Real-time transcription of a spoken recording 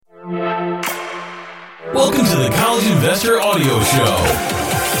Welcome to the College Investor Audio Show,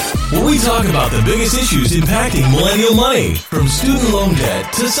 where we talk about the biggest issues impacting millennial money, from student loan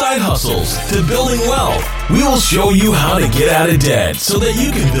debt to side hustles to building wealth. We will show you how to get out of debt so that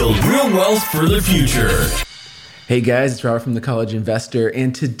you can build real wealth for the future. Hey guys, it's Robert from the College Investor,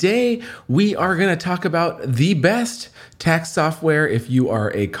 and today we are going to talk about the best tax software if you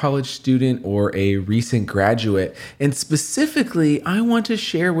are a college student or a recent graduate. And specifically, I want to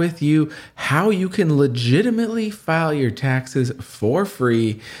share with you how you can legitimately file your taxes for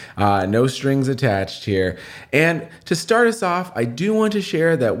free, no strings attached here. And to start us off, I do want to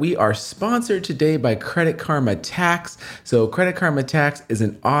share that we are sponsored today by Credit Karma Tax. So Credit Karma Tax is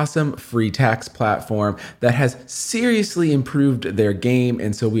an awesome free tax platform that has seriously improved their game,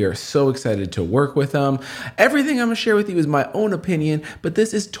 and so we are so excited to work with them. Everything I'm going to share with you is my own opinion, but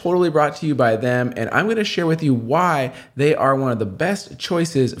this is totally brought to you by them, and I'm going to share with you why they are one of the best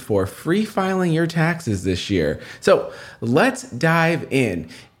choices for free filing your taxes this year. So let's dive in.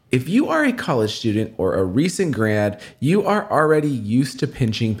 If you are a college student or a recent grad, you are already used to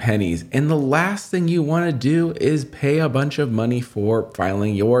pinching pennies, and the last thing you want to do is pay a bunch of money for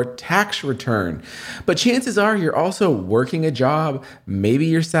filing your tax return. But chances are you're also working a job, maybe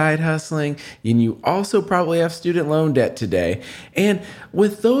you're side hustling, and you also probably have student loan debt today. And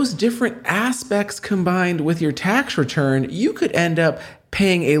with those different aspects combined with your tax return, you could end up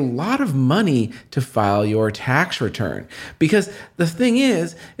paying a lot of money to file your tax return. Because the thing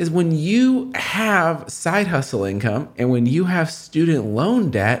is when you have side hustle income and when you have student loan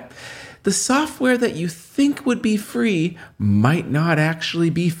debt, the software that you think would be free might not actually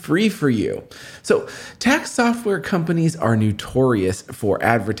be free for you. So tax software companies are notorious for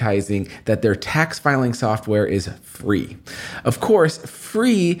advertising that their tax filing software is free. Of course,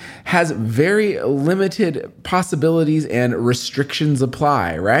 free has very limited possibilities and restrictions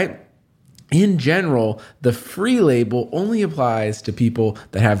apply, right? In general, the free label only applies to people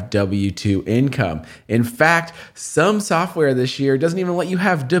that have W-2 income. In fact, some software this year doesn't even let you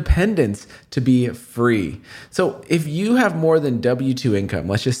have dependents to be free. So if you have more than W-2 income,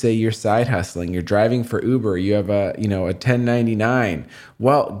 let's just say you're side hustling, you're driving for Uber, you have a 1099.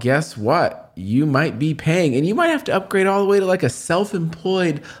 Well, guess what? You might be paying, and you might have to upgrade all the way to like a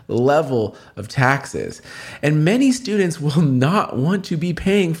self-employed level of taxes. And many students will not want to be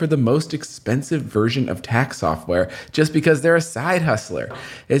paying for the most expensive version of tax software just because they're a side hustler.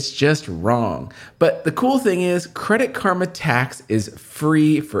 It's just wrong. But the cool thing is Credit Karma Tax is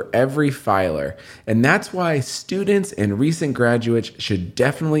free for every filer. And that's why students and recent graduates should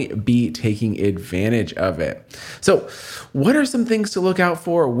definitely be taking advantage of it. So what are some things to look out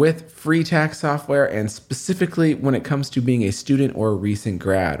for with free tax software, and specifically when it comes to being a student or a recent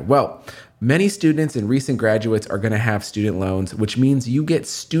grad? Well, many students and recent graduates are going to have student loans, which means you get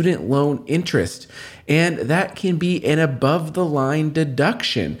student loan interest. And that can be an above the line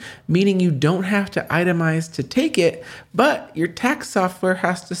deduction, meaning you don't have to itemize to take it, but your tax software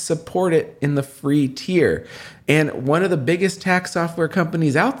has to support it in the free tier. And one of the biggest tax software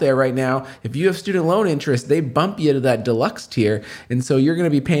companies out there right now, if you have student loan interest, they bump you to that deluxe tier. And so you're going to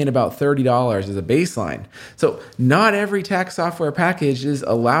be paying about $30 as a baseline. So not every tax software packages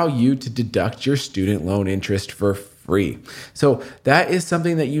allow you to deduct your student loan interest for free. So that is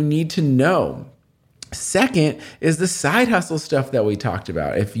something that you need to know. Second is the side hustle stuff that we talked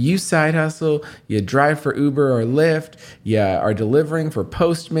about. If you side hustle, you drive for Uber or Lyft, you are delivering for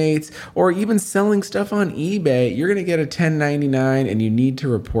Postmates, or even selling stuff on eBay, you're going to get a 1099 and you need to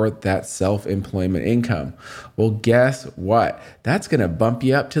report that self-employment income. Well, guess what? That's going to bump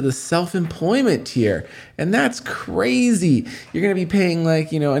you up to the self-employment tier. And that's crazy. You're going to be paying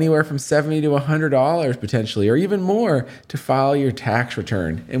anywhere from $70 to $100 potentially, or even more to file your tax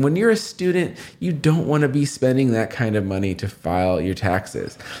return. And when you're a student, you don't want to be spending that kind of money to file your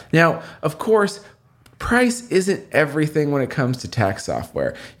taxes. Now, of course, price isn't everything when it comes to tax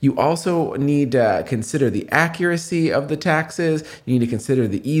software. You also need to consider the accuracy of the taxes. You need to consider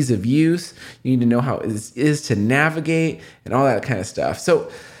the ease of use. You need to know how it is to navigate and all that kind of stuff. So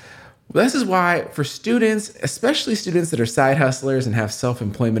this is why for students, especially students that are side hustlers and have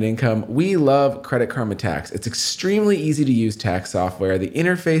self-employment income, we love Credit Karma Tax. It's extremely easy to use tax software. The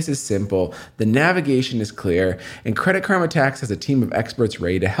interface is simple, the navigation is clear, and Credit Karma Tax has a team of experts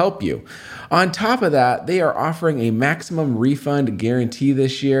ready to help you. On top of that, they are offering a maximum refund guarantee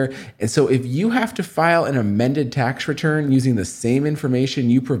this year. And so if you have to file an amended tax return using the same information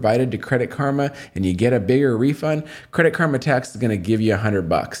you provided to Credit Karma and you get a bigger refund, Credit Karma Tax is going to give you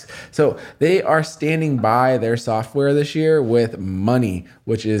 $100. So they are standing by their software this year with money,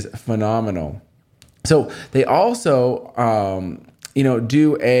 which is phenomenal. So they also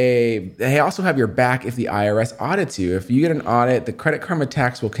they also have your back if the IRS audits you. If you get an audit, the Credit Karma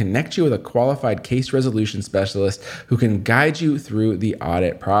Tax will connect you with a qualified case resolution specialist who can guide you through the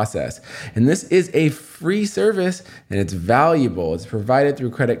audit process. And this is a free service and it's valuable. It's provided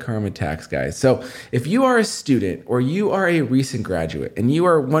through Credit Karma Tax, guys. So if you are a student or you are a recent graduate and you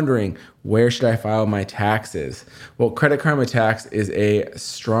are wondering, where should I file my taxes? Well, Credit Karma Tax is a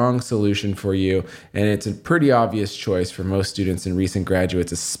strong solution for you, and it's a pretty obvious choice for most students and recent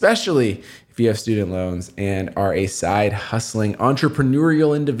graduates, especially if you have student loans and are a side hustling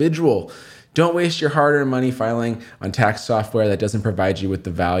entrepreneurial individual. Don't waste your hard-earned money filing on tax software that doesn't provide you with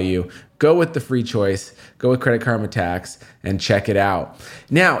the value. Go with the free choice. Go with Credit Karma Tax and check it out.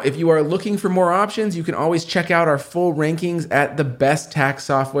 Now, if you are looking for more options, you can always check out our full rankings at the best tax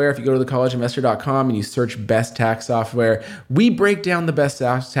software. If you go to thecollegeinvestor.com and you search best tax software, we break down the best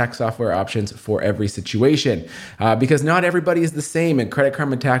tax software options for every situation because not everybody is the same, and Credit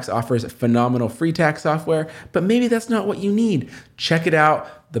Karma Tax offers phenomenal free tax software, but maybe that's not what you need. Check it out.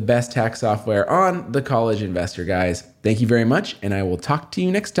 The best tax software on The College Investor, guys. Thank you very much, and I will talk to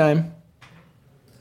you next time.